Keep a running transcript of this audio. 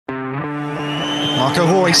Marco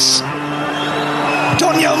Reus.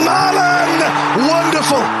 Daniel Malen!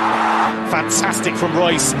 Wonderful! Fantastic from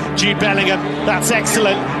Royce. Jude Bellingham, that's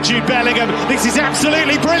excellent. Jude Bellingham, this is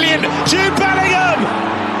absolutely brilliant. Jude Bellingham!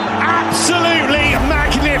 Absolutely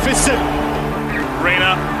magnificent.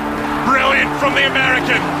 Reina, brilliant from the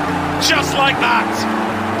American. Just like that.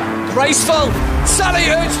 Graceful. Sally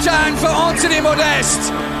Hoods turn for Anthony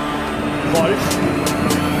Modeste. Wolf.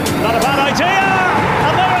 Not a bad idea.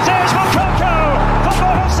 And there it is for Coco. For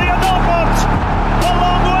Borussia Dortmund. The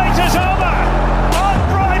long wait is over.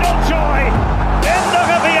 Unbridled joy in the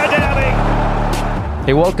Revier Derby.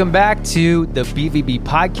 Hey, welcome back to the BVB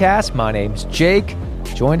podcast. My name's Jake,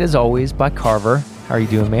 joined as always by Carver. How are you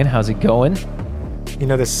doing, man? How's it going? You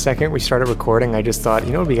know, the second we started recording, I just thought,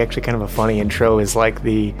 you know, it'd be actually kind of a funny intro is like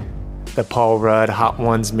the Paul Rudd Hot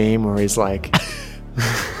Ones meme where he's like,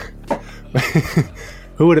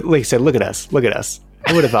 who would have, like, said, look at us.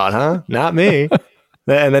 Who would have thought, huh? Not me.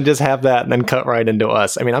 And then just have that and then cut right into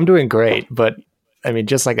us. I mean, I'm doing great, but I mean,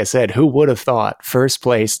 just like I said, who would have thought first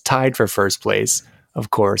place, tied for first place, of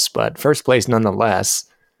course, but first place nonetheless.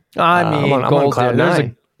 I mean, I'm on cloud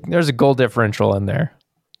nine. There's a goal differential in there.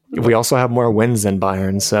 We also have more wins than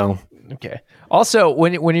Bayern, so. Okay. Also,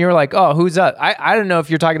 when you're like, oh, who's up? I don't know if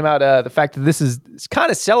you're talking about the fact that it's kind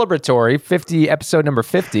of celebratory, episode number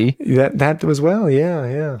 50. That was well,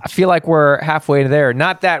 yeah. I feel like we're halfway there.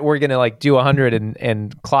 Not that we're gonna like do 100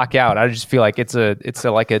 and clock out. I just feel like it's a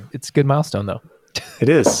good milestone though. It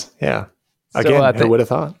is, yeah. Again, who would have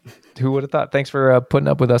thought? Who would have thought? Thanks for putting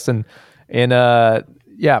up with us and putting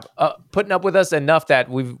up with us enough that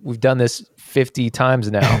we've done this 50 times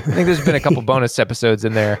now. I think there's been a couple bonus episodes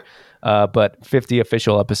in there, but 50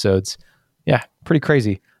 official episodes. Yeah, pretty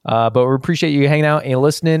crazy. But we appreciate you hanging out and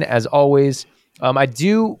listening as always. I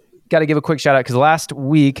do got to give a quick shout out because last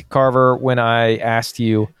week, Carver, when I asked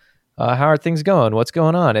you, how are things going? What's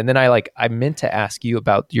going on? And then I meant to ask you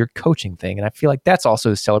about your coaching thing. And I feel like that's also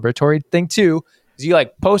a celebratory thing too. Because you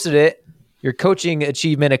posted it, your coaching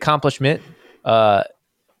achievement, accomplishment,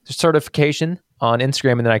 certification on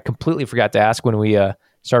Instagram. And then I completely forgot to ask when we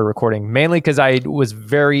started recording, mainly because I was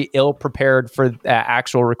very ill prepared for the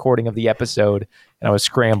actual recording of the episode and I was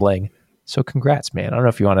scrambling. So congrats, man. I don't know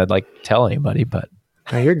if you want to tell anybody, but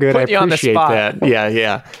no, you're good. I appreciate that.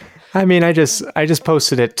 Yeah. I mean, I just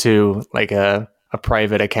posted it to a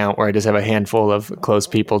private account where I just have a handful of close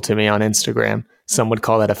people to me on Instagram. Some would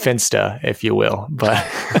call that a Finsta, if you will. But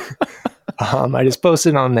I just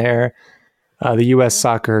posted on there the U.S.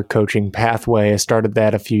 soccer coaching pathway. I started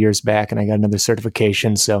that a few years back and I got another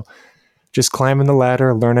certification. So just climbing the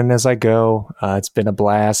ladder, learning as I go. It's been a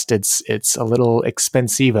blast. It's a little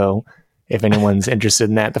expensivo if anyone's interested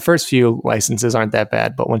in that. The first few licenses aren't that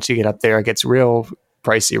bad, but once you get up there, it gets real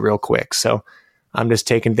pricey real quick. So I'm just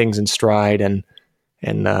taking things in stride and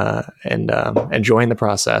enjoying the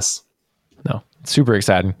process. No, super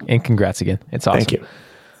exciting. And congrats again. It's awesome. Thank you.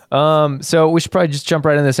 So we should probably just jump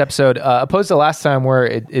right in this episode. Opposed to last time where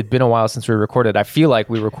it'd been a while since we recorded, I feel like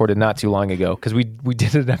we recorded not too long ago because we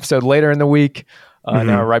did an episode later in the week.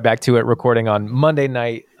 Now we're right back to it, recording on Monday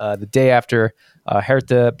night, the day after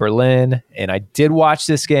Hertha Berlin. And I did watch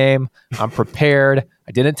this game. I'm prepared.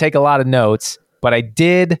 I didn't take a lot of notes, but I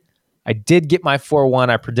did get my 4-1.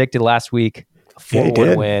 I predicted last week a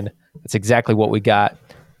 4-1 win. That's exactly what we got.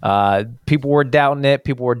 People were doubting it.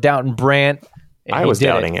 People were doubting Brandt. I was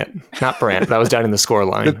doubting it. Not Brandt, but I was doubting the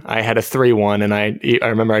scoreline. I had a 3-1, and I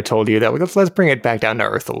remember I told you that let's bring it back down to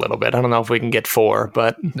earth a little bit. I don't know if we can get 4,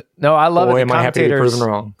 but no, I love it. Am I happy to be proven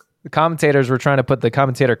wrong? The commentators were trying to put the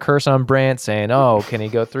commentator curse on Brandt, saying, "Oh, can he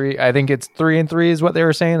go 3? I think it's 3-3 is what they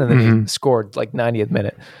were saying," and then he scored 90th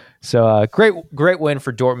minute. So great win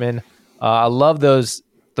for Dortmund. I love those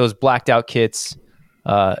blacked out kits.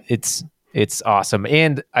 It's awesome.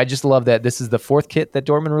 And I just love that this is the 4th kit that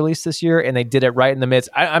Dortmund released this year, and they did it right in the midst.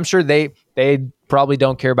 I'm sure they probably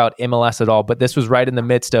don't care about MLS at all, but this was right in the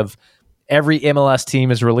midst of every MLS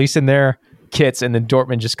team is releasing their kits, and then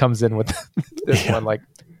Dortmund just comes in with this one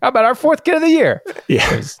how about our 4th kit of the year?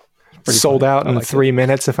 Yeah. Sold out in 3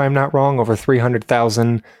 minutes, if I'm not wrong, over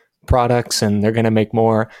 300,000 products, and they're going to make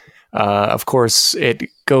more. Of course, it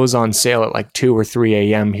goes on sale at 2 or 3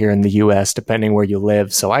 a.m. here in the U.S., depending where you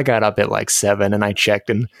live. So I got up at 7 and I checked,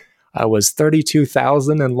 and I was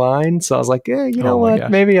 32,000 in line. So I was like, yeah, you know what? Gosh.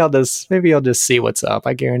 Maybe I'll just see what's up.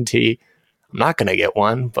 I guarantee I'm not going to get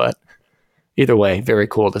one, but either way, very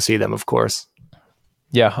cool to see them, of course.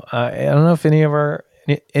 Yeah, I don't know if any of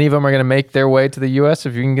them are going to make their way to the U.S.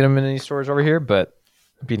 if you can get them in any stores over here, but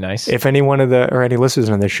it'd be nice. If any listeners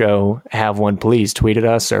on the show have one, please tweet at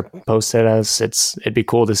us or post at us. It'd be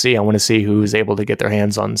cool to see. I want to see who's able to get their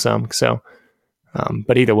hands on some. So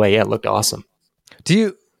But either way, yeah, it looked awesome.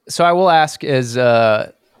 So I will ask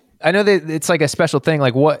I know that it's like a special thing.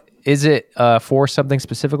 Like, what is it for something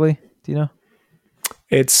specifically? Do you know?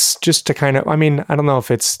 It's just to kind of, I don't know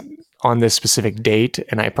if it's on this specific date,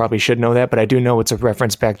 and I probably should know that, but I do know it's a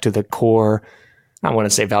reference back to the core, I want to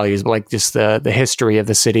say values, but like just the history of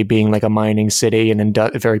the city being like a mining city and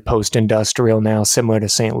very post-industrial now, similar to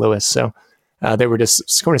St. Louis. So they were just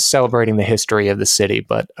sort of celebrating the history of the city.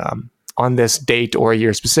 But on this date or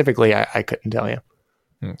year specifically, I couldn't tell you.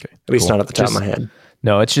 Okay, at least not at the top of my head.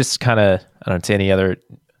 No, it's just kind of, I don't know, to any other,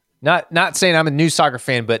 not saying I'm a new soccer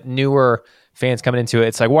fan, but newer fans coming into it.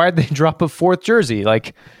 It's like, why did they drop a fourth jersey?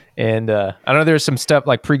 Like, and I know there's some stuff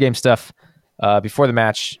like pregame stuff before the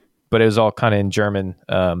match, but it was all kind of in German.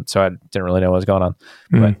 So I didn't really know what was going on.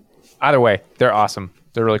 But either way, they're awesome.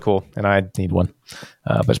 They're really cool. And I need one,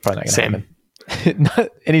 but it's probably not going to happen. Not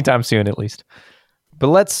anytime soon, at least. But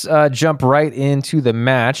let's jump right into the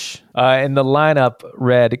match. And the lineup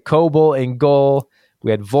read Kobel in goal. We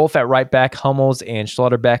had Wolf at right back, Hummels and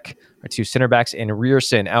Schlotterbeck, our two center backs, and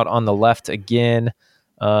Rierson out on the left again.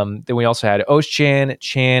 Then we also had Oschan,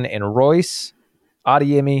 Chan, and Royce,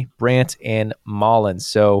 Adeyemi, Brandt, and Mullins.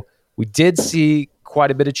 So we did see quite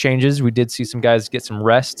a bit of changes. We did see some guys get some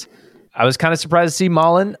rest. I was kind of surprised to see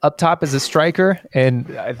Mullin up top as a striker,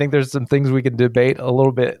 and I think there's some things we can debate a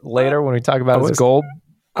little bit later when we talk about his goal.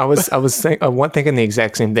 I was thinking the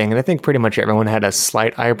exact same thing, and I think pretty much everyone had a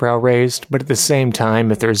slight eyebrow raised. But at the same time,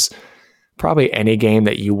 if there's probably any game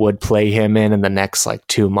that you would play him in the next like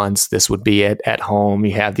 2 months, this would be it. At home,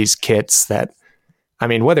 you have these kits that,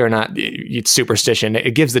 whether or not it's superstition,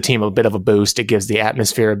 it gives the team a bit of a boost. It gives the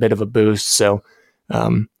atmosphere a bit of a boost. So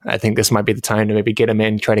I think this might be the time to maybe get him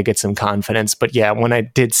in, try to get some confidence. But yeah, when I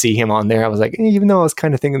did see him on there, I was like, even though I was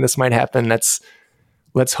kind of thinking this might happen,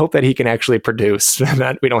 let's hope that he can actually produce,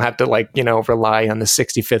 that we don't have to rely on the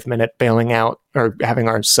 65th minute bailing out or having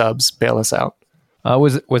our subs bail us out.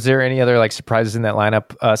 Was there any other surprises in that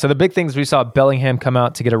lineup? So the big things, we saw Bellingham come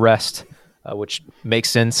out to get a rest, which makes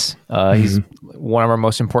sense. He's one of our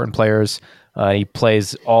most important players. He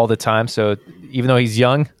plays all the time. So even though he's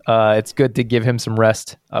young, it's good to give him some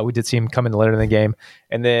rest. We did see him come in later in the game.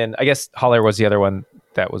 And then I guess Haller was the other one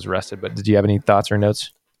that was rested. But did you have any thoughts or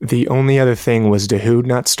notes? The only other thing was Dahoud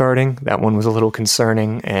not starting. That one was a little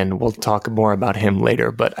concerning, and we'll talk more about him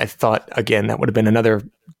later. But I thought, again, that would have been another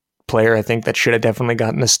player I think that should have definitely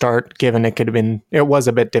gotten a start, given it was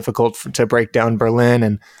a bit difficult to break down Berlin,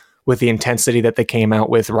 and with the intensity that they came out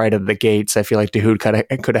with right out of the gates, I feel like Dahoud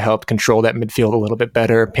could have helped control that midfield a little bit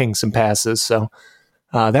better, ping some passes. So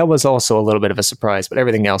that was also a little bit of a surprise. But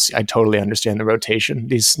everything else, I totally understand the rotation.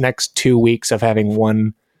 These next 2 weeks of having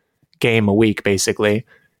one game a week, basically,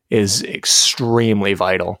 is extremely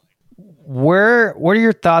vital. What are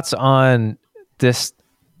your thoughts on this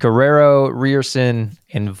Guerrero, Rierson,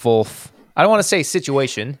 and Wolf? I don't want to say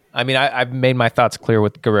situation. I've made my thoughts clear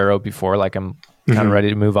with Guerrero before. I'm kind of ready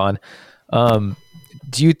to move on.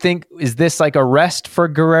 Do you think, is this like a rest for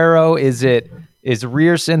Guerrero? Is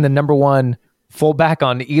Rierson the number one fullback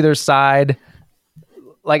on either side?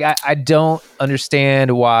 I don't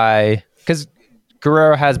understand why, because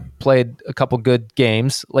Guerrero has played a couple good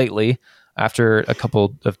games lately after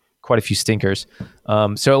quite a few stinkers.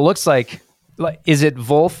 So it looks like, is it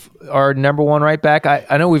Wolf, our number one right back?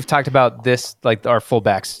 I know we've talked about this, our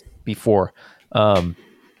fullbacks before.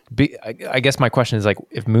 I guess my question is,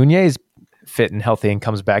 if Meunier is fit and healthy and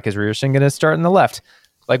comes back, is Rierson going to start in the left?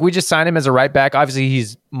 We just signed him as a right back. Obviously,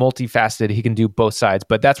 he's multifaceted. He can do both sides.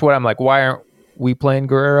 But that's what I'm like, why aren't we playing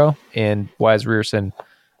Guerrero? And why is Rierson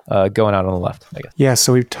going out on the left, I guess? Yeah,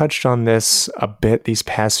 so we've touched on this a bit these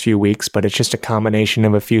past few weeks, but it's just a combination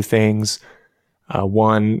of a few things.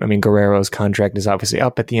 One, Guerrero's contract is obviously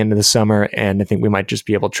up at the end of the summer, and I think we might just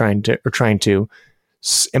be able trying to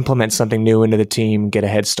implement something new into the team, get a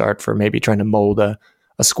head start for maybe trying to mold a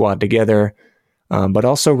squad together. But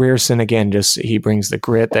also Rierson, again, he brings the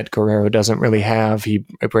grit that Guerrero doesn't really have. He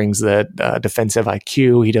brings the defensive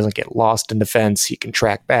IQ. He doesn't get lost in defense. He can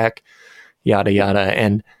track back, yada, yada.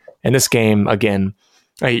 And in this game, again,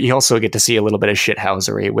 you also get to see a little bit of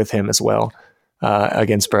shithousery with him as well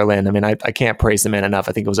against Berlin. I can't praise the man enough.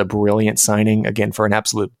 I think it was a brilliant signing, again, for an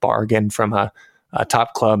absolute bargain from a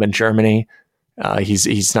top club in Germany.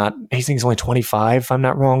 He's only 25, if I'm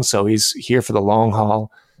not wrong. So he's here for the long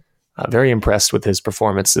haul. Very impressed with his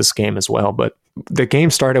performance this game as well. But the game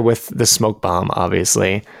started with the smoke bomb,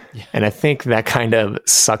 obviously. Yeah. And I think that kind of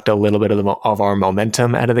sucked a little bit of our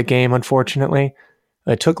momentum out of the game, unfortunately.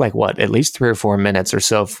 It took at least 3 or 4 minutes or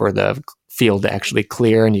so for the field to actually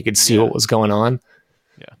clear and you could see what was going on.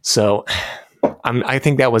 Yeah. So, I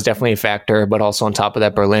think that was definitely a factor, but also on top of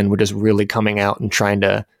that, Berlin were just really coming out and trying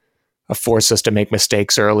to force us to make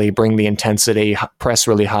mistakes early, bring the intensity, press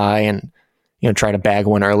really high, and try to bag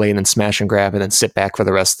one early and then smash and grab and then sit back for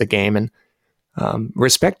the rest of the game. And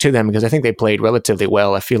respect to them, because I think they played relatively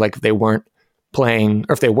well. I feel like if they weren't playing,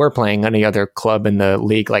 or if they were playing any other club in the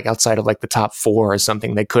league, like outside of like the top 4 or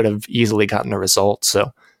something, they could have easily gotten a result.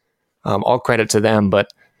 So all credit to them,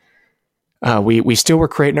 but we still were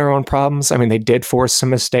creating our own problems. I mean, they did force some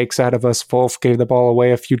mistakes out of us. Wolf gave the ball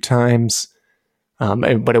away a few times,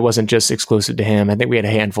 but it wasn't just exclusive to him. I think we had a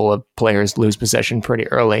handful of players lose possession pretty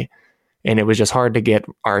early, and it was just hard to get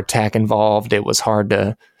our attack involved. It was hard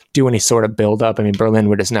to do any sort of build up. I mean, Berlin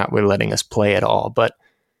were just not really letting us play at all. But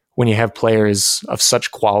when you have players of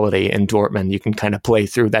such quality in Dortmund, you can kind of play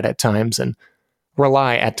through that at times and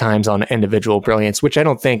rely at times on individual brilliance, which I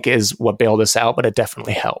don't think is what bailed us out, but it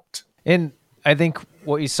definitely helped. And I think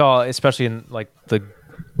what you saw, especially in like the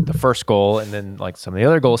first goal and then like some of the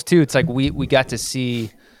other goals too, it's like we got to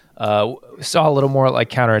see, saw a little more like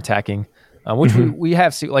counterattacking, which we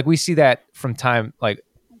have seen, like we see that from time, like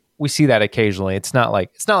we see that occasionally. It's not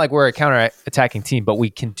like we're a counterattacking team, but we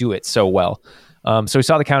can do it so well. So we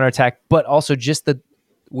saw the counterattack, but also just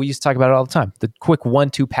we used to talk about it all the time, the quick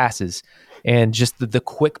 1-2 passes and just the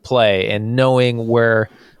quick play and knowing where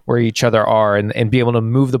each other are and be able to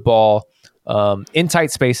move the ball in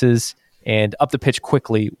tight spaces and up the pitch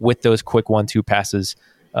quickly with those quick 1-2 passes,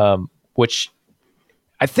 which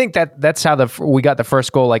I think that's how we got the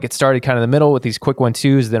first goal. Like it started kind of in the middle with these quick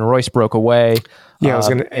 1-2s, then Royce broke away. Yeah,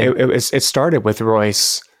 it started with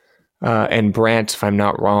Royce and Brandt, if I'm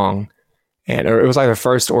not wrong. Or it was either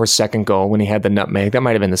first or second goal when he had the nutmeg. That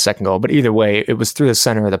might have been the second goal, but either way, it was through the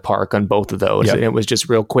center of the park on both of those. Yep. And it was just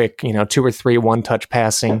real quick, 2 or 3 one-touch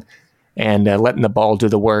passing and letting the ball do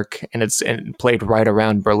the work. And it played right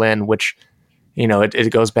around Berlin, which,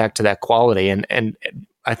 it goes back to that quality. And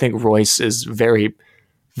I think Royce is very,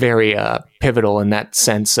 very pivotal in that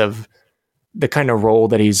sense of the kind of role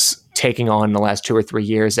that he's taking on in the last 2 or 3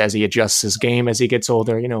 years as he adjusts his game as he gets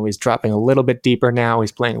older. He's dropping a little bit deeper now.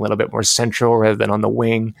 He's playing a little bit more central rather than on the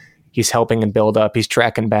wing. He's helping and build up. He's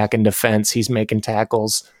tracking back in defense. He's making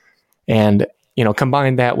tackles. And,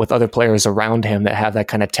 combine that with other players around him that have that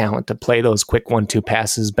kind of talent to play those quick 1-2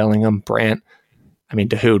 passes, Bellingham, Brandt. I mean,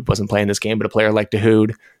 Dahoud wasn't playing this game, but a player like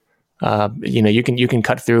Dahoud, you can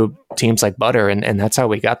cut through teams like butter. And that's how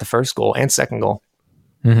we got the first goal and second goal.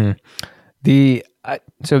 Mm-hmm.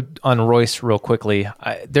 So on Royce real quickly,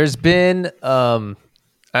 there's been,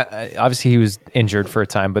 obviously he was injured for a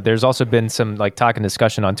time, but there's also been some like talk and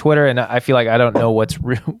discussion on Twitter. And I feel like I don't know what's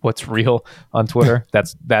real on Twitter.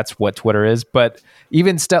 That's what Twitter is. But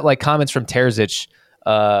even stuff like comments from Terzic,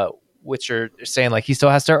 which are saying like he still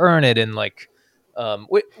has to earn it. And like,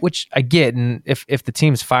 which I get. And if the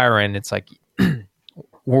team's firing, it's like,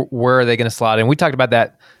 where are they going to slot in? We talked about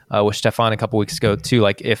that with Stefan a couple weeks ago too.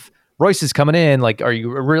 Like if Royce is coming in, like, are you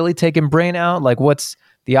really taking Brain out? Like, what's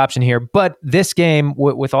the option here? But this game,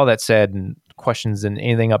 with all that said, and questions and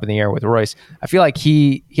anything up in the air with Royce, I feel like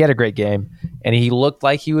he had a great game, and he looked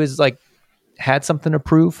like he was like had something to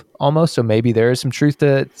prove almost. So maybe there is some truth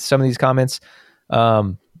to some of these comments,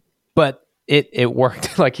 but it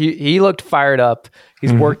worked. Like he looked fired up.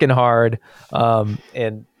 He's working hard,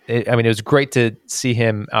 and it was great to see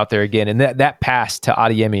him out there again. And that pass to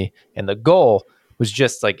Adeyemi and the goal was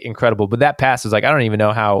just like incredible. But that pass was like, I don't even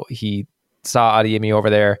know how he saw Adeyemi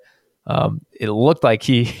over there. It looked like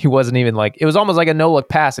he wasn't even like, it was almost like a no look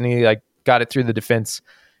pass, and he like got it through the defense.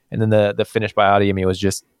 And then the finish by Adeyemi was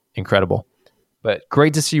just incredible. But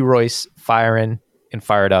great to see Royce firing and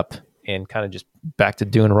fired up and kind of just back to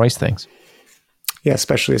doing Royce things. Yeah,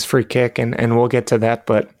 especially his free kick. And we'll get to that.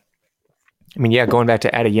 But I mean, yeah, going back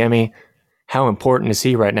to Adeyemi, how important is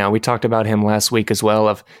he right now? We talked about him last week as well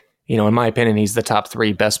of, in my opinion, he's the top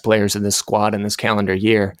 3 best players in this squad in this calendar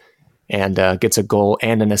year, and gets a goal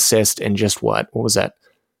and an assist in just what was that,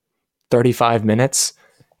 35 minutes?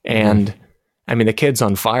 And I mean, the kid's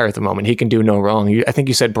on fire at the moment. He can do no wrong. I think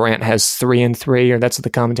you said Brandt has 3-3, or that's what the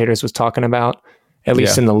commentators was talking about, at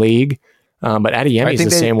least in the league. But Adeyemi is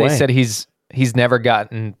the same way. They said he's never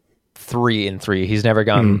gotten 3-3. He's never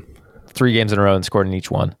gotten 3 games in a row and scored in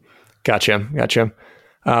each one. Gotcha.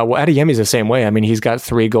 Well, Adeyemi's the same way. I mean, he's got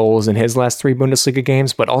 3 goals in his last 3 Bundesliga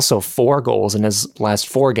games, but also 4 goals in his last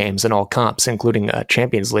 4 games in all comps, including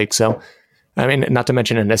Champions League. So, I mean, not to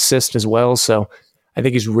mention an assist as well. So I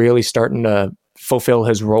think he's really starting to fulfill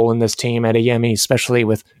his role in this team, Adeyemi, especially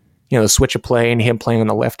with, the switch of play and him playing on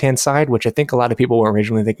the left-hand side, which I think a lot of people were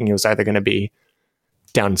originally thinking he was either going to be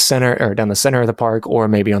down center or down the center of the park, or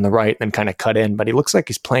maybe on the right, and kind of cut in. But he looks like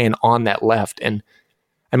he's playing on that left. And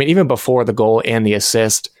I mean, even before the goal and the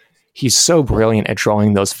assist, he's so brilliant at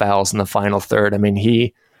drawing those fouls in the final third. I mean,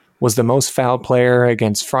 he was the most fouled player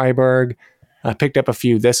against Freiburg. Picked up a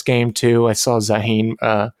few this game too. I saw Zaheen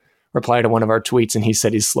reply to one of our tweets, and he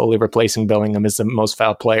said he's slowly replacing Bellingham as the most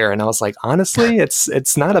fouled player. And I was like, honestly,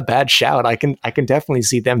 it's not a bad shout. I can definitely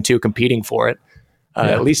see them two competing for it,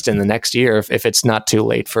 at least in the next year, if it's not too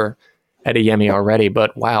late for Adeyemi already.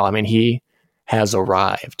 But wow, I mean, he has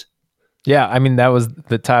arrived. Yeah, I mean, that was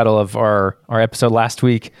the title of our episode last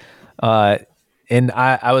week. And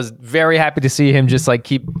I was very happy to see him just like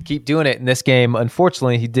keep doing it in this game.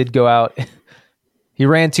 Unfortunately, he did go out. He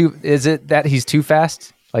ran too. Is it that he's too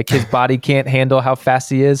fast? Like his body can't handle how fast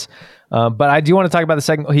he is. But I do want to talk about the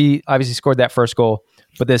second. He obviously scored that first goal,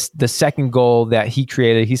 but the second goal that he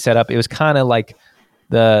created, he set up. It was kind of like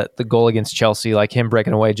the goal against Chelsea, like him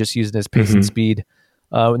breaking away, just using his pace and speed.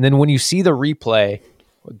 And then when you see the replay,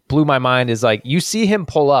 what blew my mind is like you see him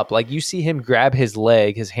pull up, like you see him grab his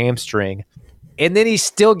leg, his hamstring, and then he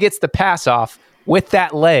still gets the pass off with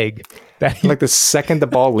that leg. Like the second the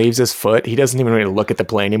ball leaves his foot, he doesn't even really look at the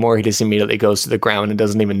play anymore. He just immediately goes to the ground and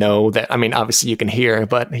doesn't even know that. I mean, obviously you can hear,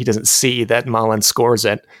 but he doesn't see that Malen scores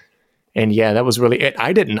it. And yeah, that was really it.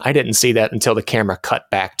 I didn't see that until the camera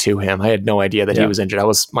cut back to him. I had no idea that he was injured.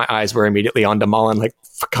 My eyes were immediately on to Malen, like,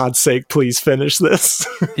 for God's sake, please finish this.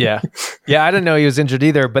 Yeah, I didn't know he was injured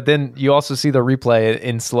either. But then you also see the replay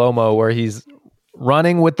in slow-mo where he's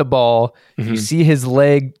running with the ball. You see his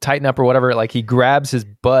leg tighten up or whatever. Like he grabs his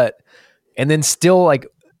butt and then still like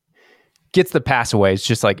gets the pass away. It's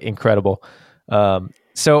just like incredible.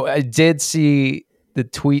 So I did see the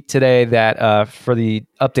tweet today that for the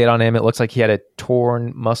update on him, it looks like he had a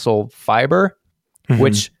torn muscle fiber,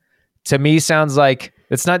 which to me sounds like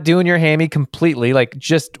it's not doing your hammy completely. Like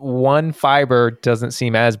just one fiber doesn't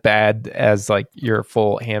seem as bad as like your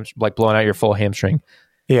full like blowing out your full hamstring.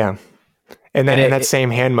 Yeah. And that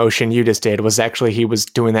same hand motion you just did was actually, he was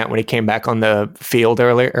doing that when he came back on the field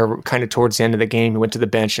earlier, or kind of towards the end of the game. He went to the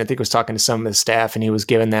bench and I think he was talking to some of his staff, and he was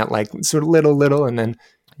giving that like sort of little, and then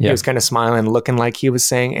he was kind of smiling, looking like he was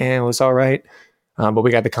saying, it was all right. But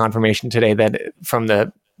we got the confirmation today that from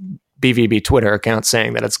the BVB Twitter account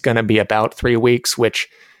saying that it's going to be about 3 weeks, which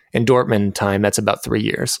in Dortmund time, that's about 3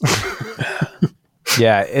 years.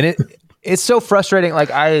 Yeah. And it's so frustrating. Like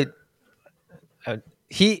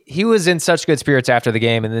he was in such good spirits after the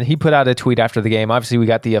game, and then he put out a tweet after the game. Obviously we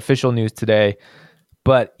got the official news today,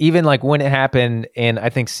 but even like when it happened, and I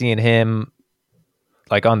think seeing him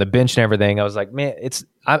like on the bench and everything, I was like, man,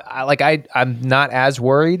 I'm not as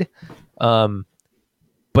worried.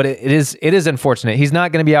 But it is unfortunate. He's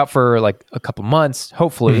not going to be out for like a couple months,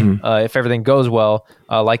 hopefully, if everything goes well.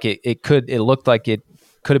 Like it looked like it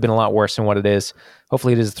could have been a lot worse than what it is.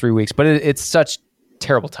 Hopefully it is 3 weeks, but it's such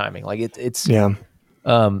terrible timing. Like it's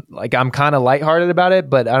like I'm kind of lighthearted about it,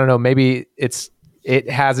 but I don't know, maybe it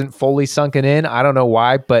hasn't fully sunken in. I don't know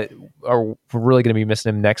why, but we're really going to be missing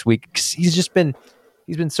him next week, because he's been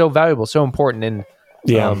so valuable, so important. And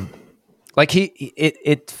like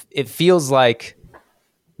it feels like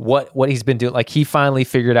what he's been doing, like he finally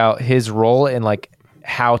figured out his role and like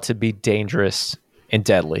how to be dangerous and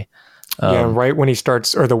deadly. Right when he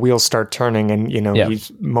starts, or the wheels start turning, and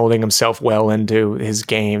he's molding himself well into his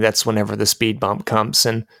game, that's whenever the speed bump comes,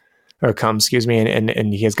 and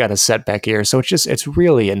he has got a setback here. So it's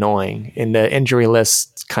really annoying. In the injury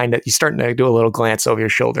list, kind of, you're starting to do a little glance over your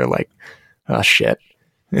shoulder like, oh shit.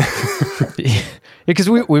 Because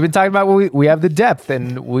we've been talking about we have the depth,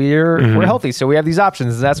 and we're healthy, so we have these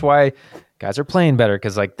options, and that's why guys are playing better,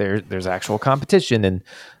 because like there's actual competition, and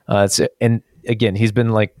and again, he's been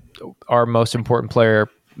like our most important player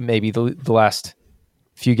maybe the last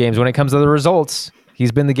few games when it comes to the results.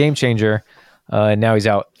 He's been the game changer, and now he's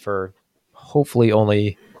out for hopefully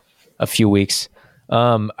only a few weeks.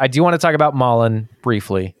 I do want to talk about Malen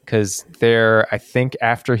briefly, because I think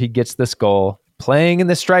after he gets this goal, playing in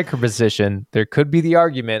the striker position, there could be the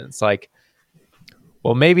argument. It's like,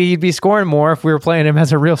 well, maybe he'd be scoring more if we were playing him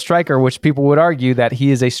as a real striker, which people would argue that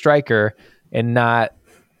he is a striker and not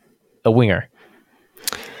a winger.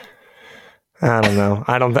 I don't know.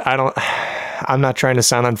 I'm not trying to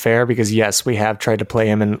sound unfair, because yes, we have tried to play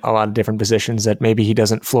him in a lot of different positions that maybe he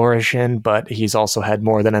doesn't flourish in, but he's also had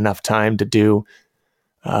more than enough time to do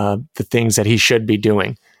the things that he should be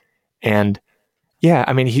doing. And yeah,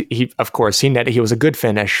 I mean, he of course, he was a good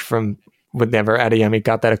finish from whenever Adeyemi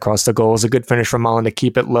got that across the goal. It was a good finish from Malen to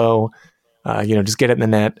keep it low, just get it in the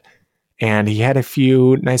net. And he had a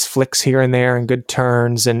few nice flicks here and there, and good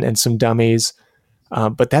turns, and some dummies.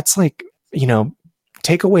 But that's like,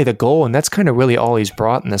 take away the goal, and that's kind of really all he's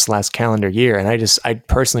brought in this last calendar year. And I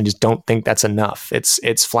personally just don't think that's enough.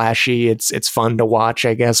 It's flashy, it's fun to watch,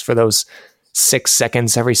 I guess, for those 6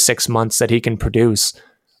 seconds every 6 months that he can produce.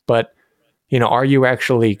 But are you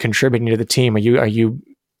actually contributing to the team? Are you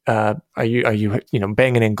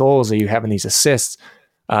banging in goals? Are you having these assists?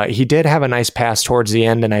 He did have a nice pass towards the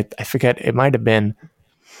end, and I forget, it might have been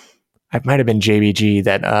JBG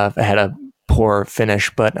that had a poor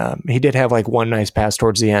finish, but he did have like one nice pass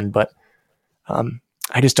towards the end. But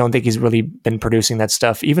I just don't think he's really been producing that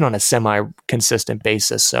stuff, even on a semi-consistent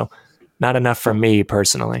basis. So not enough for me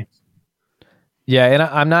personally. Yeah, and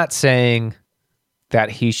I'm not saying that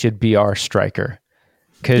he should be our striker.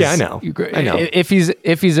 Yeah, I know. If he's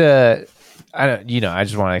a, I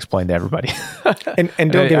just want to explain to everybody.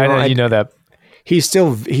 and don't get me wrong, you know that he's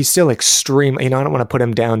still extremely. I don't want to put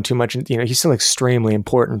him down too much. He's still extremely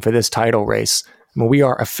important for this title race. I mean, we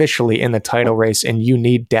are officially in the title race, and you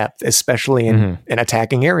need depth, especially in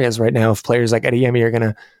attacking areas right now. If players like Adeyemi are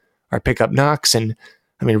gonna pick up knocks, and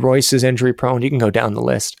I mean Royce is injury prone, you can go down the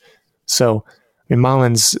list. So I mean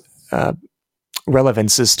Malin's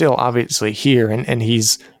relevance is still obviously here, and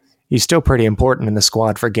he's still pretty important in the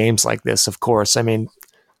squad for games like this. Of course, I mean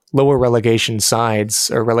lower relegation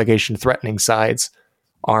sides or relegation threatening sides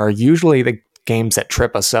are usually the games that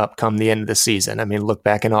trip us up come the end of the season. I mean, look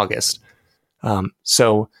back in August.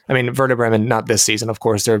 So, I mean, Werder Bremen, not this season, of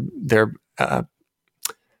course, they're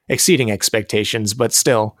exceeding expectations, but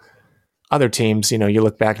still other teams, you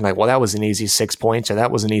look back and like, well, that was an easy 6 points, or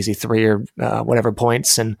that was an easy 3 or whatever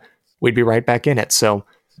points, and we'd be right back in it. So,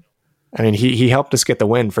 I mean, he helped us get the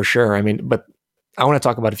win for sure. I mean, but I want to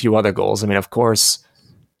talk about a few other goals. I mean, of course,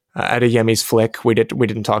 Adeyemi's flick, we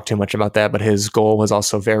didn't talk too much about that, but his goal was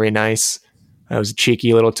also very nice. It was a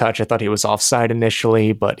cheeky little touch. I thought he was offside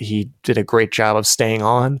initially, but he did a great job of staying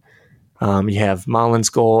on. You have Malin's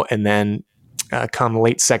goal, and then come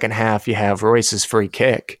late second half, you have Royce's free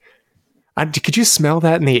kick. Could you smell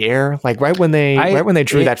that in the air? Like right when they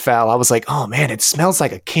drew that foul, I was like, oh man, it smells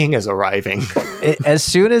like a king is arriving. As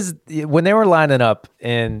soon as when they were lining up,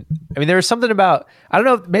 and I mean, there was something about, I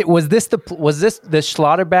don't know, was this the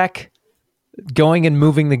Schlotterbeck going and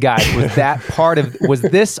moving the guy? Was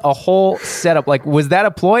this a whole setup? Like, was that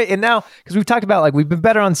a ploy? And now, because we've talked about, like, we've been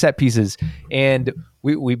better on set pieces, and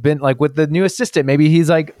we've been like with the new assistant, maybe he's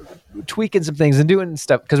like tweaking some things and doing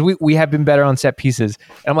stuff, because we have been better on set pieces.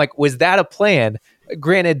 And I'm like, was that a plan?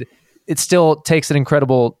 Granted, it still takes an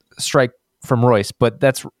incredible strike from Royce, but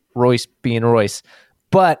that's Royce being Royce.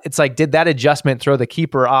 But it's like, did that adjustment throw the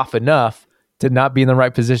keeper off enough to not be in the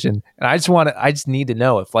right position? And I just need to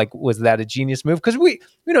know if, like, was that a genius move? Because we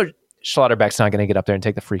know Schlotterbeck's not going to get up there and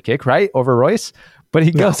take the free kick, right, over Royce, but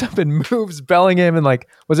he goes up and moves Bellingham, and like,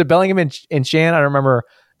 was it Bellingham and Chan? I don't remember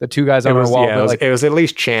the two guys on the wall. Yeah, it was at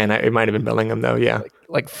least Chan. It might have been Bellingham though. Yeah,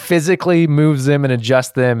 like physically moves them and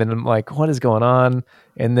adjusts them, and I'm like, what is going on?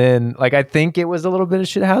 And then, like, I think it was a little bit of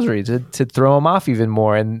shithousery to throw him off even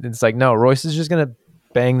more. And it's like, no, Royce is just going to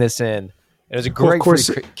bang this in. It was a great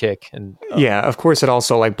free kick. And yeah, of course, it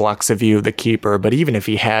also like blocks the view of the keeper. But even if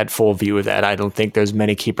he had full view of that, I don't think there's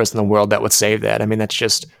many keepers in the world that would save that. I mean, that's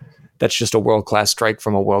just a world-class strike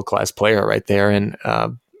from a world-class player right there. And I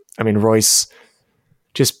mean, Royce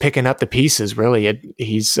just picking up the pieces, really.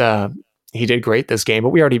 He did great this game. But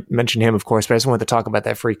we already mentioned him, of course. But I just wanted to talk about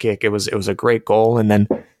that free kick. It was a great goal. And then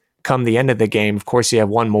come the end of the game, of course, you have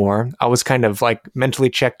one more. I was kind of like mentally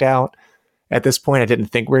checked out. At this point, I didn't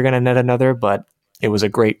think we were going to net another, but it was a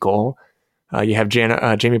great goal. You have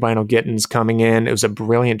Jamie Bino-Gittens coming in. It was a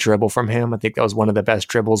brilliant dribble from him. I think that was one of the best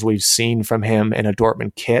dribbles we've seen from him in a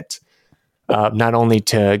Dortmund kit. Not only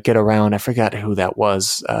to get around, I forgot who that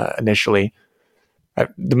was initially.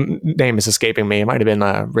 The name is escaping me. It might have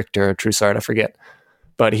been Richter Trussard, I forget.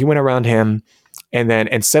 But he went around him, and then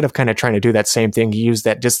instead of kind of trying to do that same thing, he used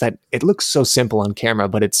that, it looks so simple on camera,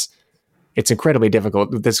 but it's incredibly difficult.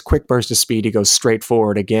 With this quick burst of speed, he goes straight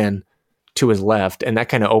forward again to his left, and that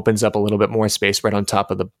kind of opens up a little bit more space right on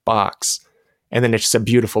top of the box. And then it's just a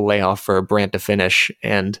beautiful layoff for Brandt to finish.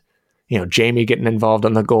 And, Jamie getting involved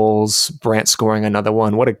on the goals, Brandt scoring another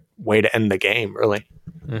one. What a way to end the game, really.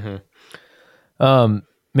 Mm-hmm.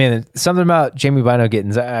 Man, something about Jamie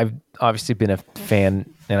Bino-Gittens. I've obviously been a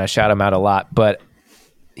fan, and I shout him out a lot, but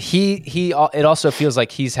it also feels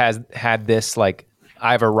like he's had this, like,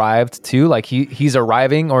 I've arrived too. Like he's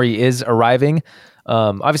arriving, or he is arriving.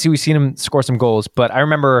 Obviously we've seen him score some goals, but I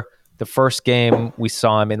remember the first game we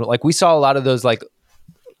saw him, and like we saw a lot of those like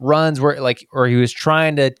runs where he was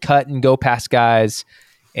trying to cut and go past guys,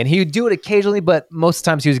 and he would do it occasionally, but most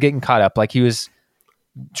times he was getting caught up. Like he was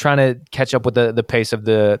trying to catch up with the pace of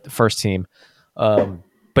the first team.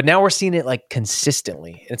 But now we're seeing it like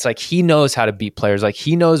consistently. It's like he knows how to beat players. Like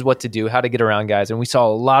he knows what to do, how to get around guys. And we saw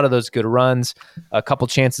a lot of those good runs, a couple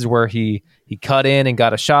chances where he cut in and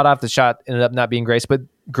got a shot off. The shot ended up not being great,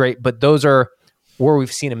 but those are where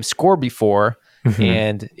we've seen him score before. Mm-hmm.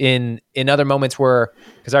 And in other moments where,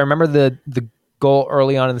 because I remember the goal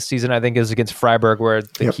early on in the season, I think it was against Freiburg where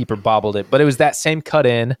the keeper bobbled it, but it was that same cut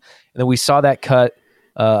in. And then we saw that cut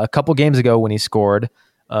a couple games ago when he scored.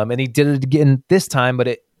 And he did it again this time,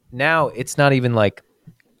 but now it's not even like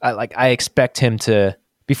I expect him to.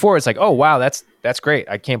 Before it's like, oh wow, that's great.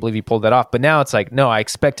 I can't believe he pulled that off. But now it's like, no, I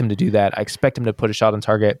expect him to do that. I expect him to put a shot on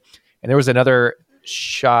target. And there was another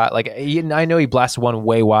shot, like I know he blasted one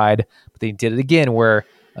way wide, but he did it again where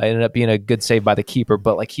it ended up being a good save by the keeper.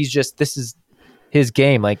 But like this is his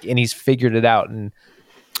game, like, and he's figured it out. And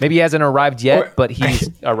maybe he hasn't arrived yet, but he's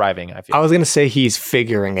arriving, I feel. I was going to say he's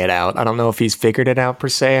figuring it out. I don't know if he's figured it out per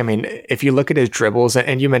se. I mean, if you look at his dribbles,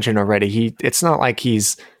 and you mentioned already, it's not like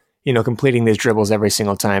he's, completing these dribbles every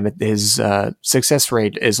single time. His success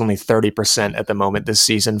rate is only 30% at the moment this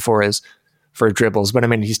season for dribbles. But I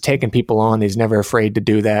mean, he's taking people on. He's never afraid to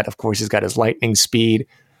do that. Of course, he's got his lightning speed.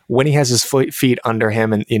 When he has his feet under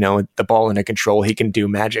him and, the ball under control, he can do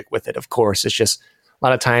magic with it. Of course, it's just a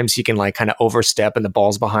lot of times he can like kind of overstep and the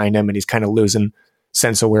ball's behind him and he's kind of losing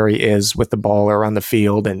sense of where he is with the ball around the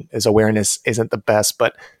field and his awareness isn't the best.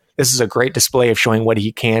 But this is a great display of showing what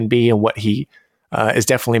he can be and what he is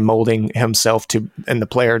definitely molding himself to, and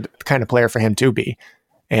the kind of player for him to be.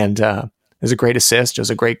 And it was a great assist. It was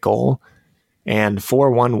a great goal. And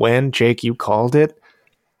 4-1 win. Jake, you called it.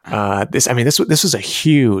 This was a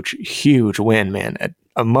huge, huge win, man.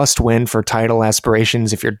 A must win for title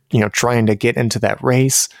aspirations if you're, trying to get into that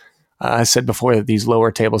race. I said before that these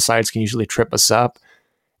lower table sides can usually trip us up.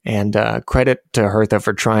 And credit to Hertha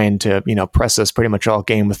for trying to, press us pretty much all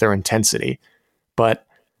game with their intensity. But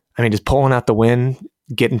I mean, just pulling out the win,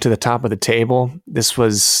 getting to the top of the table. This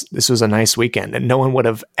was a nice weekend, and no one would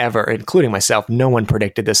have ever, including myself, no one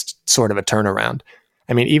predicted this sort of a turnaround.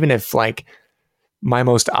 I mean, even if like my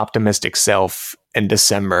most optimistic self in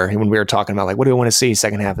December, when we were talking about like, what do we want to see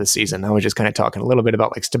second half of the season? I was just kind of talking a little bit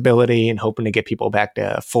about like stability and hoping to get people back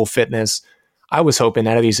to full fitness. I was hoping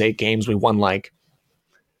out of these 8 games, we won like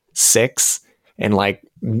 6 and like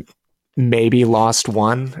maybe lost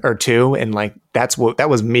 1 or 2. And like, that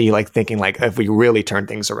was me like thinking like, if we really turn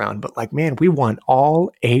things around, but like, man, we won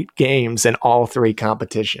all 8 games in all 3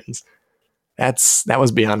 competitions. That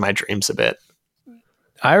was beyond my dreams a bit.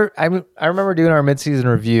 I remember doing our midseason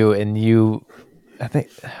review and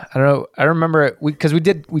I remember it we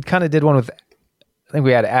kind of did one with, I think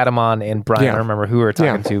we had Adam on and Brian. I don't remember who we were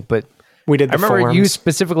talking to, but we did. I remember forums. You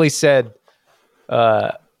specifically said,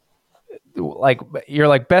 like you're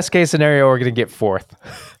like best case scenario, we're going to get 4th.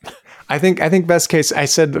 I think best case, I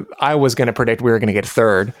said I was going to predict we were going to get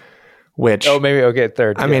 3rd, which maybe I'll get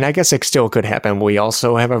 3rd. I mean, I guess it still could happen. We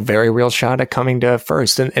also have a very real shot at coming to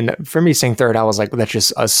 1st. And for me saying 3rd, I was like, that's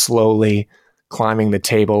just us slowly climbing the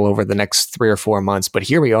table over the next 3 or 4 months. But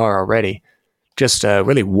here we are already, just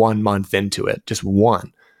really 1 month into it, just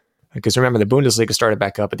 1. Because remember, the Bundesliga started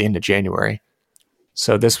back up at the end of January.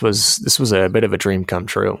 So this was a bit of a dream come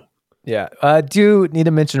true. Yeah. I do need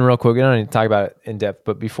to mention real quick, we don't need to talk about it in depth,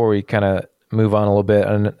 but before we kind of move on a little bit,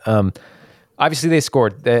 and obviously they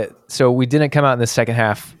scored. So we didn't come out in the second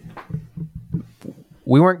half.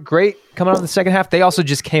 We weren't great coming out in the second half. They also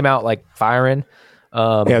just came out like firing.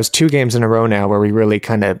 It was 2 games in a row now where we really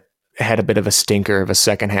kind of had a bit of a stinker of a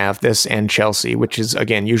second half. This and Chelsea, which is,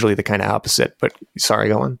 again, usually the kind of opposite. But sorry,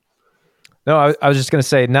 go on. No, I was just going to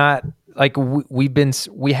say, not like we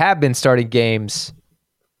have been starting games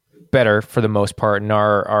better for the most part, and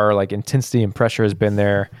our like intensity and pressure has been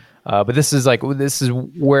there. But this is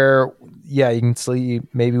where, yeah, you can see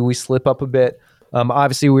maybe we slip up a bit.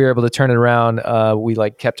 Obviously we were able to turn it around. We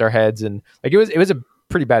like kept our heads, and like it was a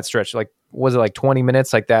pretty bad stretch. Like, was it like 20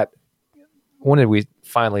 minutes like that? When did we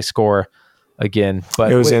finally score again?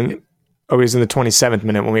 But it was in the 27th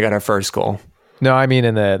minute when we got our first goal. No, I mean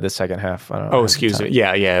in the second half. I don't know. Oh, excuse me.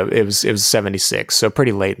 Yeah. It was 76. So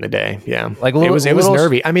pretty late in the day. Yeah. Like it was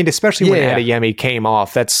nervy. I mean, especially when Adeyemi came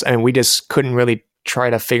off. We just couldn't really try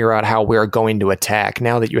to figure out how we're going to attack.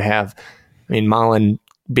 Now that you have, Malen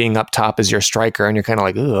being up top as your striker, and you're kind of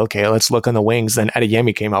like, oh, okay, let's look on the wings. Then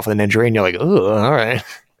Adeyemi came off with an injury, and you're like, oh, all right.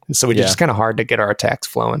 And so just kind of hard to get our attacks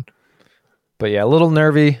flowing. But yeah, a little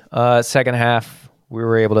nervy. Second half, we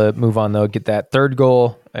were able to move on though, get that 3rd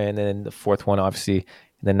goal, and then the 4th one, obviously, in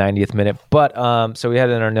the 90th minute. But so we had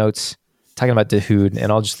in our notes talking about Dahoud,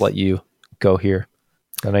 and I'll just let you go here.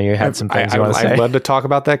 I know you had some things you want to say. I'd love to talk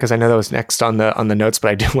about that because I know that was next on the notes,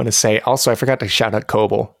 but I do want to say also I forgot to shout out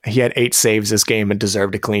Kobel. He had 8 saves this game and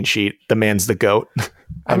deserved a clean sheet. The man's the GOAT.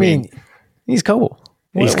 I mean, he's Kobel.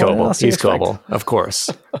 He's Kobel, of course.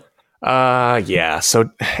 Yeah.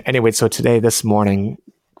 So anyway, this morning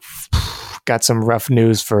got some rough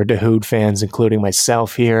news for Dahoud fans, including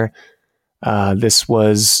myself here. This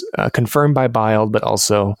was confirmed by Bild, but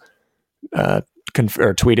also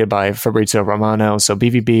tweeted by Fabrizio Romano. So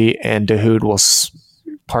BVB and Dahoud will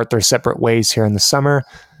part their separate ways here in the summer.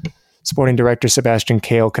 Sporting director Sebastian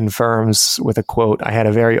Kehl confirms with a quote, "I had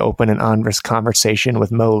a very open and honest conversation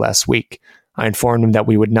with Mo last week. I informed him that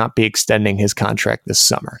we would not be extending his contract this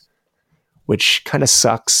summer," which kind of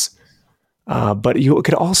sucks. But you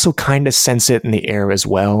could also kind of sense it in the air as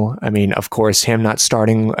well. I mean, of course, him not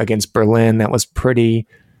starting against Berlin, that was pretty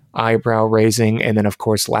eyebrow raising. And then, of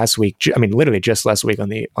course, last week, literally just last week on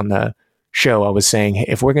the show, I was saying, hey,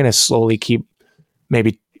 if we're going to slowly keep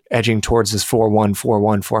maybe edging towards this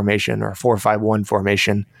 4-1-4-1 formation or 4-5-1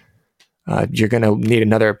 formation, you're going to need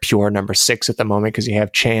another pure number 6 at the moment because you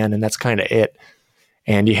have Chan, and that's kind of it.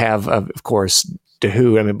 And you have, of course,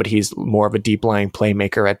 Dahoud, but he's more of a deep-lying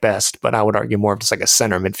playmaker at best, but I would argue more of just like a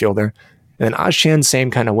center midfielder. And then Ozcan,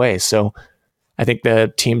 same kind of way. So I think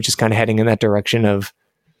the team's just kind of heading in that direction of,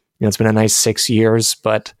 it's been a nice 6 years,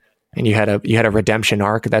 and you had a redemption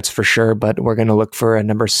arc, that's for sure, but we're going to look for a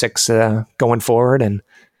number 6 going forward, and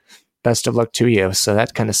best of luck to you. So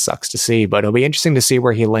that kind of sucks to see, but it'll be interesting to see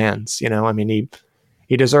where he lands. He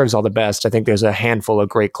deserves all the best. I think there's a handful of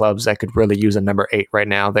great clubs that could really use a number 8 right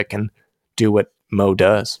now that can do what Mo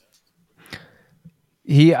does.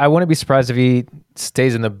 I wouldn't be surprised if he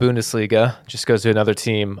stays in the Bundesliga, just goes to another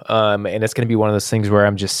team. And it's going to be one of those things where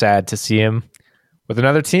I'm just sad to see him with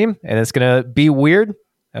another team, and it's going to be weird.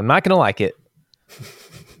 I'm not going to like it.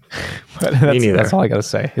 But that's all I got to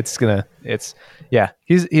say. He's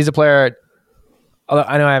a player. Although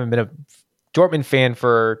I know I haven't been a Dortmund fan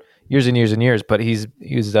for years and years and years, but he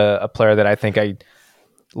was a player that I think I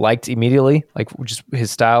liked immediately, like just his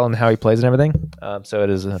style and how he plays and everything. So it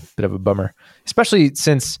is a bit of a bummer, especially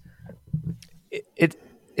since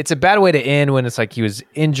it's a bad way to end when it's like he was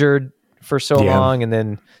injured for so long, and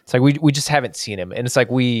then it's like we just haven't seen him, and it's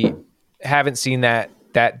like we haven't seen that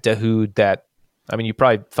Dahoud that you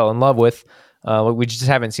probably fell in love with. We just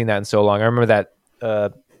haven't seen that in so long. I remember that I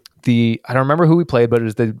don't remember who we played, but it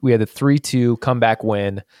was we had the 3-2 comeback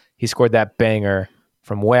win. He scored that banger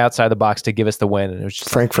from way outside the box to give us the win, and it was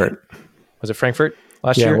just Frankfurt. Was it Frankfurt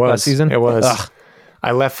last season? It was. Ugh.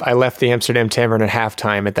 I left the Amsterdam Tavern at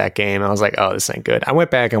halftime at that game. I was like, oh, this ain't good. I went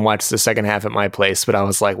back and watched the second half at my place, but I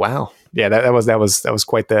was like, wow, yeah, that was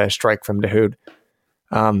quite the strike from Dahoud.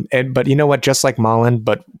 But you know what? Just like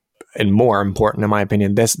Malen, and more important in my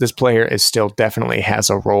opinion, this player is still definitely has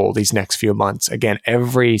a role these next few months. Again,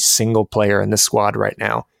 every single player in the squad right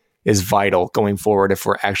now is vital going forward if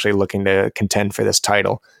we're actually looking to contend for this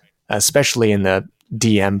title, especially in the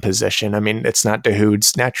DM position. It's not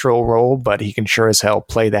Dahoud's natural role, but he can sure as hell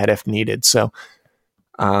play that if needed. So,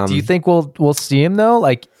 do you think we'll see him though?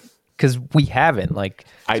 Like, because we haven't.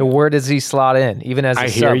 So where does he slot in? Even as a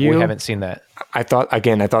sub, we haven't seen that. I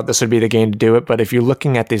thought this would be the game to do it. But if you're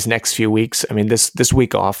looking at these next few weeks, this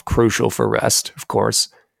week off, crucial for rest, of course.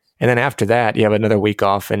 And then after that, you have another week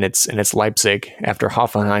off, and it's Leipzig after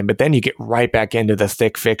Hoffenheim. But then you get right back into the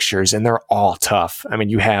thick fixtures, and they're all tough.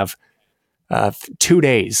 You have 3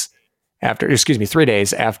 days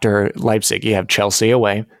after Leipzig, you have Chelsea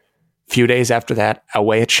away. A few days after that,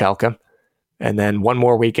 away at Schalke. And then one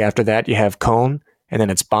more week after that, you have Köln, and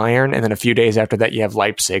then it's Bayern. And then a few days after that, you have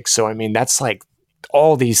Leipzig. So, that's like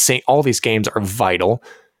all these games are vital.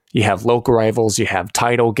 You have local rivals, you have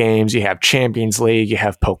title games, you have Champions League, you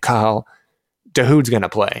have Pokal. Dahoud's going to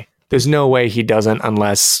play. There's no way he doesn't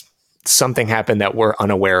unless something happened that we're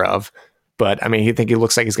unaware of. But, I think he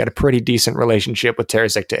looks like he's got a pretty decent relationship with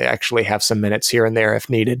Terzic to actually have some minutes here and there if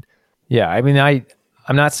needed. Yeah,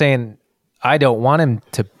 I'm not saying I don't want him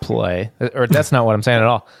to play, or that's not what I'm saying at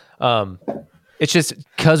all. It's just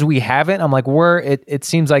because we haven't, I'm like, it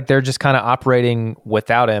seems like they're just kind of operating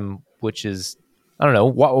without him, which is, I don't know,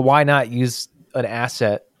 why not use an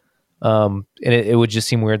asset? And it would just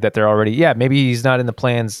seem weird that they're already, maybe he's not in the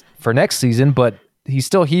plans for next season, but he's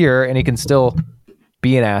still here and he can still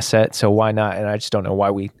be an asset. So why not? And I just don't know why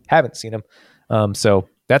we haven't seen him. So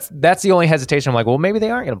that's the only hesitation. I'm like, well, maybe they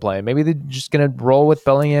aren't going to play him. Maybe they're just going to roll with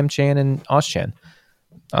Bellingham, Chan, and Ozcan.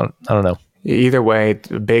 I don't know. Either way,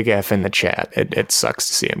 big F in the chat. It sucks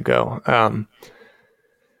to see him go.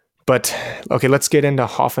 But okay, let's get into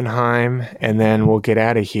Hoffenheim and then we'll get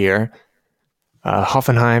out of here.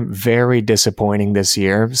 Hoffenheim, very disappointing this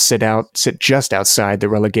year. Sit just outside the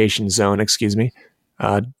relegation zone, excuse me.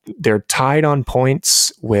 They're tied on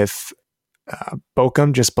points with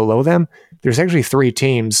Bochum just below them. There's actually 3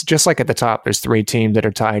 teams, just like at the top, there's 3 teams that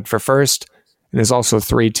are tied for first. And there's also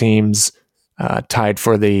 3 teams tied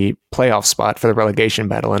for the playoff spot for the relegation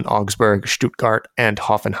battle in Augsburg, Stuttgart, and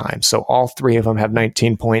Hoffenheim. So all 3 of them have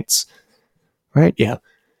 19 points, right? Yeah.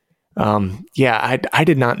 I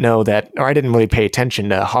did not know that, or I didn't really pay attention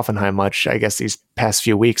to Hoffenheim much, I guess, these past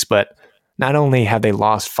few weeks, but not only have they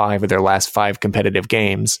lost 5 of their last 5 competitive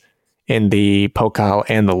games in the Pokal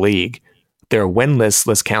and the league, they're winless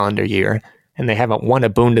this calendar year, and they haven't won a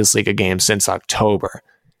Bundesliga game since October.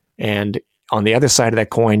 And on the other side of that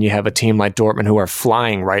coin, you have a team like Dortmund who are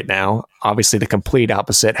flying right now. Obviously, the complete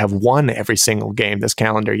opposite, have won every single game this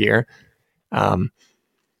calendar year. I'm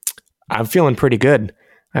feeling pretty good.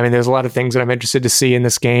 I mean, there's a lot of things that I'm interested to see in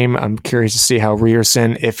this game. I'm curious to see how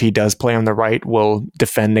Ryerson, if he does play on the right, will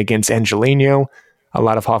defend against Angelino. A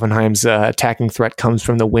lot of Hoffenheim's attacking threat comes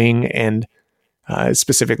from the wing and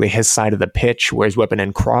specifically his side of the pitch, where he's whipping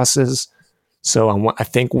in crosses. So I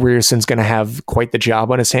think Ryerson's going to have quite the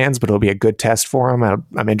job on his hands, but it'll be a good test for him.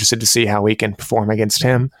 I'm interested to see how he can perform against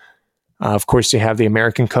him. Of course, you have the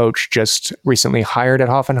American coach just recently hired at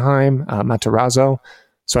Hoffenheim, Matarazzo.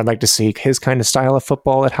 So I'd like to see his kind of style of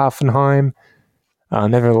football at Hoffenheim.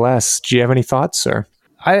 Nevertheless, do you have any thoughts, sir?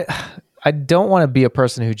 I don't want to be a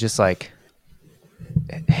person who just like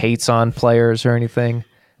hates on players or anything,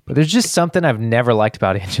 but there's just something I've never liked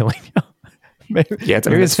about Angelino. maybe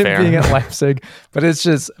it's him being at Leipzig, but it's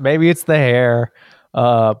just, maybe it's the hair.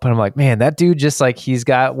 But I'm like, man, that dude just like, he's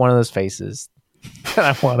got one of those faces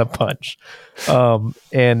that I want to punch.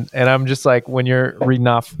 And I'm just like, when you're reading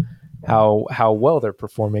off how well they're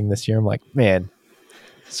performing this year, I'm like, man,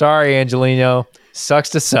 sorry, Angelino, sucks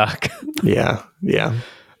to suck. Yeah.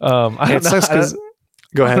 I don't know.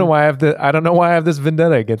 Go ahead. I don't know why I have this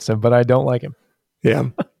vendetta against him, but I don't like him. Yeah.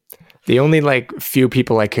 The only few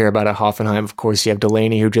people I care about at Hoffenheim, of course, you have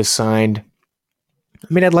Delaney, who just signed. I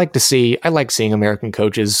mean, I like seeing American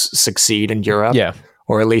coaches succeed in Europe. Yeah.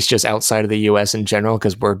 Or at least just outside of the US in general,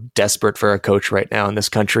 because we're desperate for a coach right now in this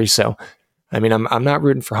country. So, I mean, I'm not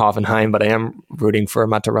rooting for Hoffenheim, but I am rooting for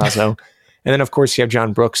Matarazzo. And then, of course, you have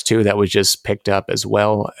John Brooks, too, that was just picked up as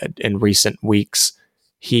well in recent weeks.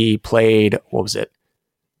 He played, what was it?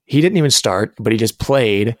 He didn't even start, but he just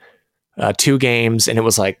played 2 games, and it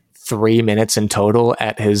was like 3 minutes in total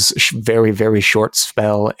at his very, very short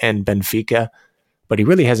spell in Benfica. But he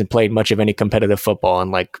really hasn't played much of any competitive football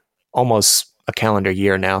in like almost a calendar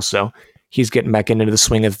year now. So he's getting back into the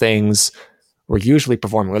swing of things. We're usually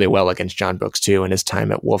performing really well against John Brooks, too, in his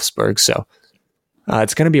time at Wolfsburg. So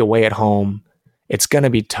it's going to be away at home. It's going to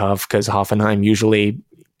be tough because Hoffenheim usually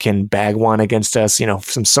can bag one against us,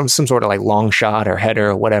 some sort of like long shot or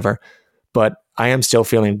header or whatever. But I am still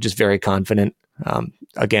feeling just very confident.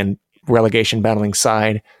 Again, relegation battling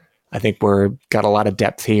side, I think we're got a lot of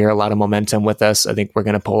depth here, a lot of momentum with us. I think we're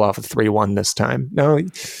going to pull off a 3-1 this time. No, I'm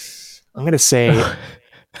going to say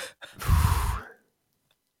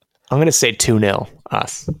 2-0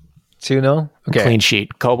 us. 2-0? Okay. Clean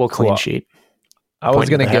sheet. Kobo clean sheet. I was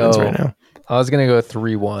going to go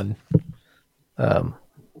 3-1.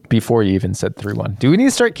 Before you even said 3-1. Do we need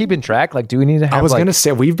to start keeping track? Like, do we need to have I was going to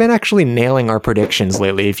say, we've been actually nailing our predictions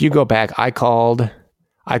lately. If you go back, I called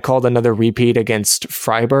another repeat against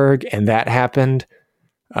Freiburg, and that happened.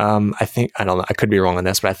 I don't know. I could be wrong on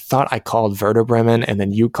this, but I thought I called Werder Bremen, and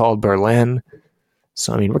then you called Berlin.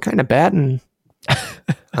 So, I mean, we're kind of batting.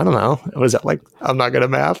 I don't know. What is that like? I'm not good at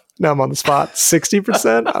math. Now I'm on the spot.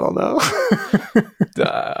 60%? I don't know.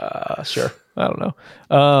 Sure. I don't know.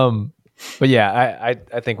 But yeah,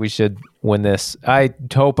 I think we should win this. I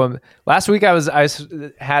hope last week I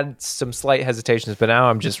had some slight hesitations, but now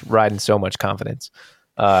I'm just riding so much confidence.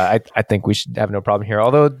 I think we should have no problem here.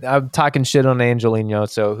 Although I'm talking shit on Angelino,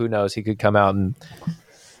 so who knows? He could come out and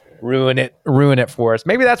ruin it for us.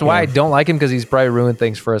 Maybe that's why I don't like him, because he's probably ruined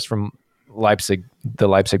things for us from the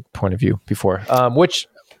Leipzig point of view before. Which,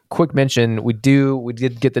 quick mention, we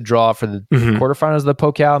did get the draw for the quarterfinals of the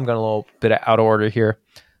Pokal. I'm going a little bit out of order here.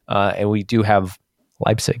 And we do have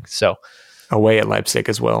Leipzig, so away at Leipzig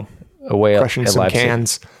as well. Crushing some Leipzig.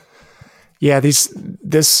 Cans. Yeah, this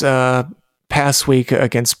past week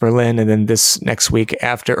against Berlin, and then this next week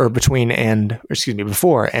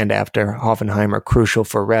before and after Hoffenheim are crucial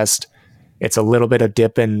for rest. It's a little bit of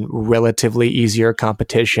dip in relatively easier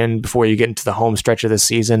competition before you get into the home stretch of the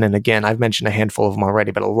season. And again, I've mentioned a handful of them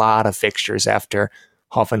already, but a lot of fixtures after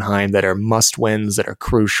Hoffenheim that are must wins, that are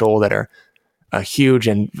crucial, that are huge,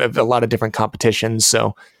 and a lot of different competitions.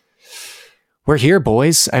 So we're here,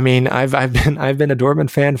 boys. I mean, I've been a Dortmund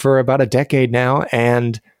fan for about a decade now,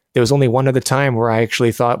 and there was only one other time where I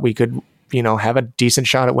actually thought we could, have a decent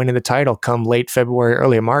shot at winning the title come late February,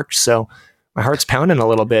 early March. So my heart's pounding a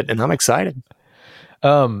little bit, and I'm excited.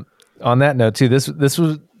 On that note, too,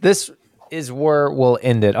 this is where we'll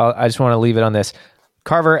end it. I just want to leave it on this.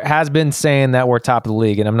 Carver has been saying that we're top of the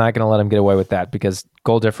league, and I'm not going to let him get away with that because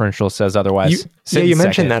goal differential says otherwise. You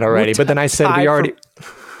mentioned that already, but then I said we already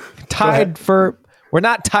we're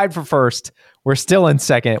not tied for first. We're still in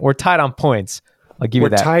second. We're tied on points. I'll give you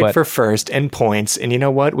that. We're tied for first in points, and you know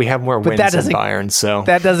what? We have more wins than Bayern, so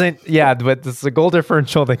that doesn't. Yeah, but it's the goal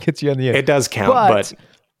differential that gets you in the end. It does count, but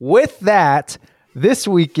with that, this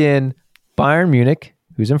weekend, Bayern Munich,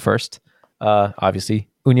 who's in first, obviously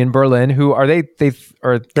Union Berlin, who are they?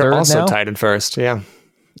 They're also now? tied in first. Yeah.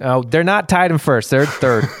 Oh, they're not tied in first. They're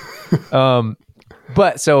third.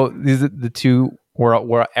 But so these are the two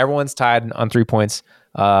where everyone's tied on 3 points.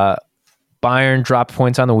 Bayern dropped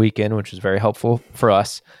points on the weekend, which was very helpful for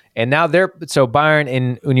us. And now Bayern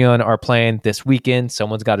and Union are playing this weekend.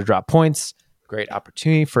 Someone's got to drop points. Great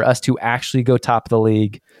opportunity for us to actually go top of the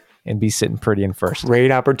league and be sitting pretty in first.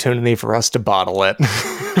 Great opportunity for us to bottle it.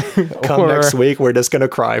 Come next week, we're just going to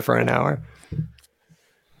cry for an hour.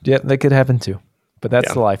 Yeah, that could happen too. But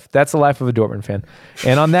that's the life. That's the life of a Dortmund fan.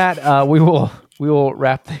 And on that, we will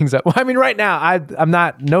wrap things up. Well, I mean, right now, I'm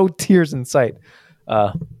not, no tears in sight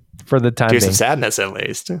for the time being. Tears of sadness, at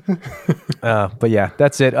least. But yeah,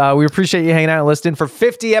 that's it. We appreciate you hanging out and listening for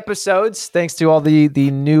 50 episodes. Thanks to all the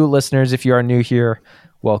new listeners. If you are new here,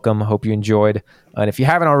 welcome. Hope you enjoyed. And if you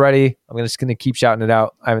haven't already, I'm just going to keep shouting it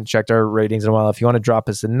out. I haven't checked our ratings in a while. If you want to drop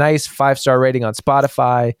us a nice 5-star rating on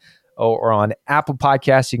Spotify or on Apple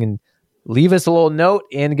Podcasts, you can leave us a little note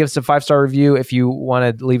and give us a 5-star review. If you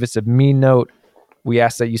want to leave us a mean note, we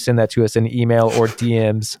ask that you send that to us in email or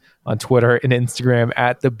DMs on Twitter and Instagram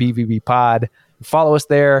at the BVB Pod. Follow us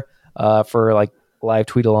there for like live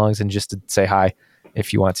tweet alongs and just to say hi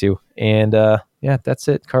if you want to. And yeah, that's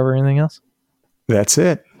it. Carver, anything else? That's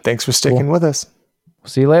it. Thanks for sticking with us.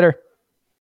 See you later.